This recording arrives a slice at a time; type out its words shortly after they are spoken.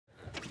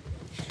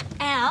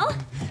Al,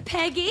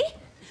 Peggy,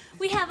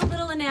 we have a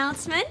little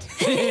announcement.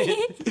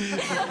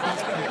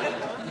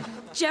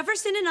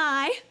 Jefferson and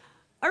I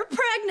are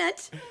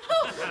pregnant.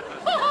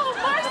 Oh,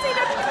 Marcy,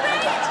 that's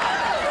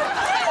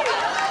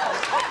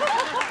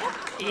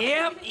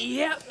great!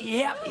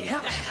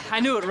 Yep.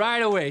 I knew it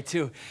right away,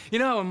 too. You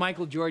know, when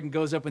Michael Jordan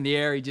goes up in the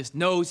air, he just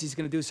knows he's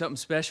gonna do something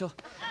special.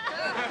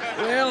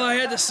 Well, I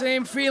had the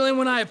same feeling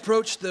when I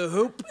approached the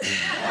hoop.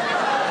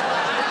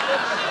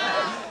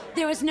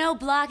 There was no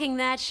blocking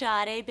that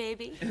shot, eh,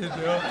 baby?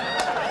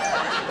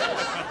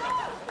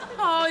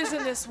 Oh,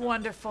 isn't this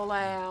wonderful,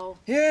 Al?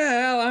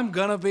 Yeah, Al, I'm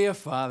gonna be a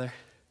father.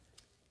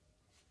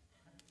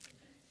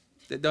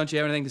 Don't you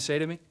have anything to say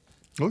to me?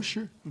 Oh,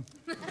 sure.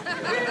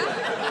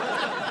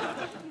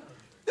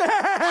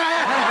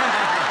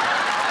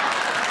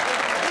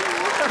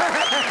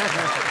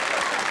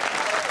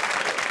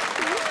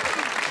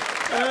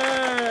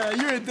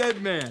 You're a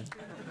dead man.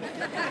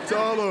 It's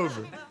all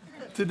over.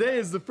 Today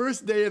is the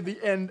first day of the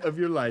end of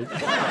your life.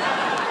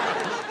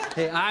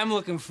 Hey, I'm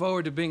looking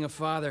forward to being a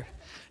father.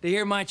 To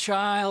hear my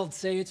child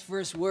say its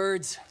first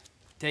words,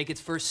 take its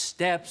first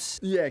steps.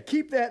 Yeah,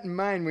 keep that in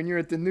mind when you're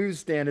at the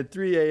newsstand at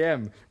 3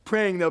 a.m.,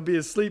 praying they'll be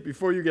asleep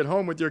before you get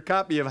home with your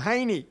copy of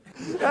Heine.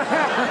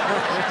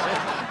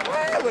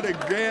 What a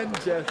grand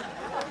gesture.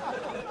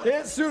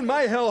 Yeah, soon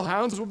my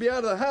hellhounds will be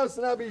out of the house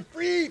and I'll be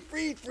free.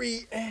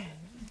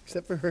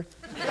 Except for her.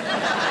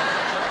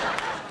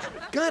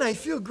 God, I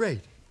feel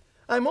great.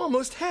 I'm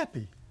almost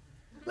happy.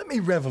 Let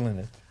me revel in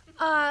it.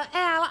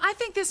 Al, I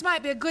think this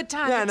might be a good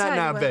time to tell you.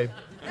 Now, babe.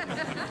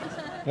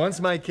 Once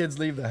my kids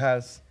leave the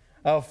house,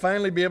 I'll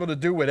finally be able to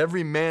do what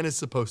every man is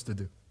supposed to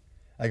do.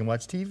 I can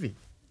watch TV.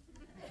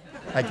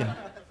 I can...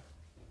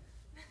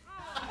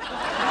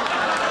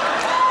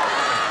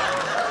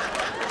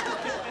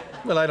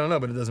 Well, I don't know,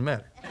 but it doesn't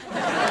matter.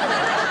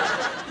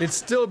 It's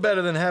still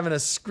better than having a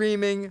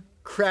screaming,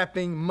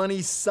 crapping,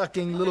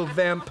 money-sucking little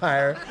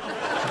vampire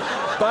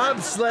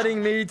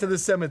bobsledding me to the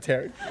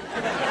cemetery.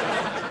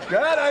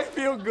 God, I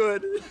feel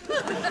good.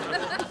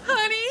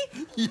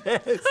 Honey?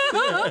 Yes.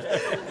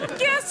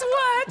 Guess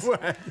what?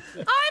 What?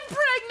 I'm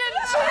pregnant,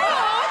 too!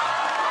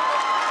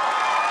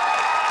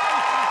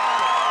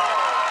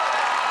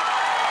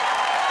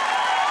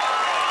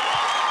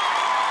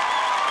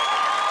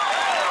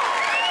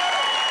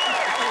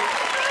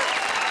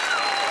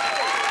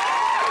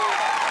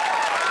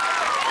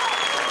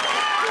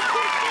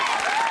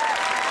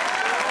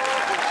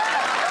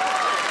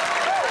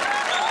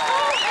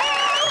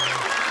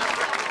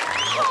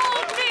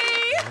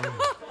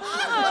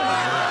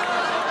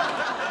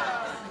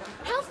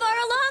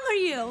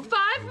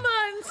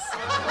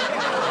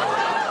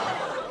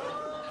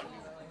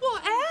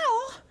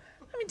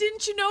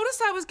 Didn't you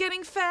notice I was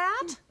getting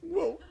fat?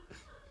 Well,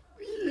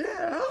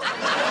 yeah.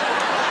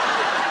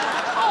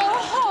 Oh,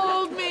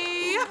 hold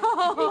me.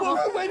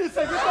 Oh. Wait a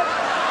second.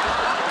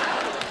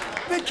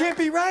 That can't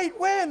be right.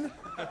 When?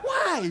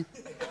 Why?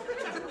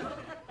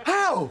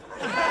 How?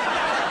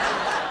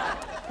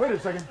 Wait a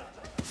second.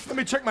 Let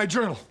me check my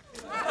journal.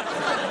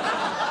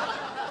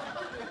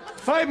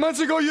 5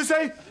 months ago, you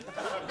say?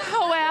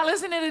 Oh, Al,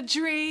 isn't it a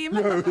dream?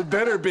 No, it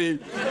better be.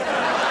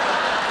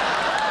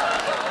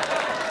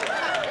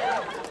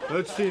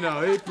 Let's see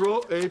now,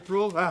 April.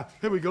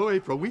 Here we go,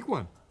 April, week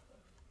 1.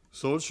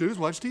 Sold shoes,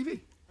 watched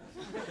TV.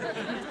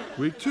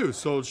 Week 2,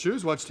 sold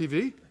shoes, watched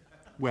TV,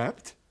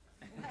 wept.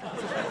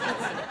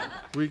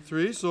 Week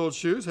 3, sold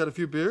shoes, had a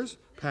few beers,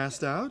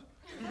 passed out.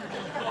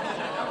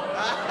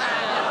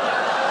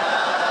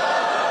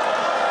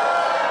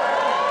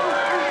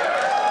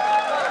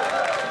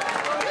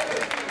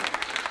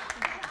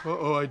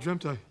 Uh-oh, I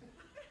dreamt I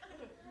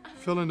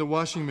fell in the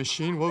washing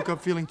machine, woke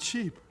up feeling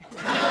cheap.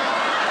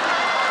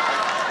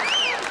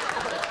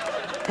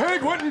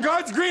 Peg, what in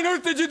God's green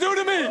earth did you do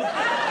to me?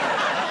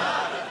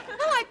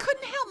 Well, I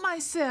couldn't help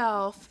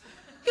myself.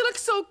 You look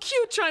so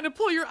cute trying to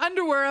pull your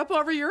underwear up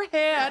over your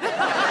head. Well,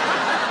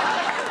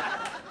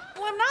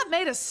 I'm not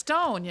made of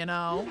stone, you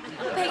know.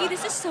 Peggy,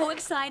 this is so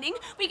exciting.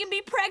 We can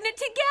be pregnant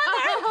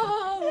together.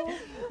 Oh.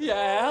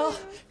 Yeah, Al,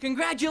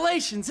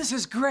 congratulations. This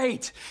is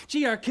great.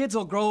 Gee, our kids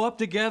will grow up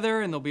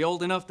together and they'll be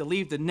old enough to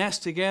leave the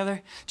nest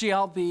together. Gee,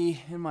 I'll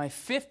be in my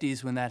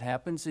 50s when that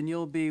happens, and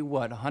you'll be,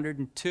 what,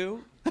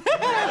 102?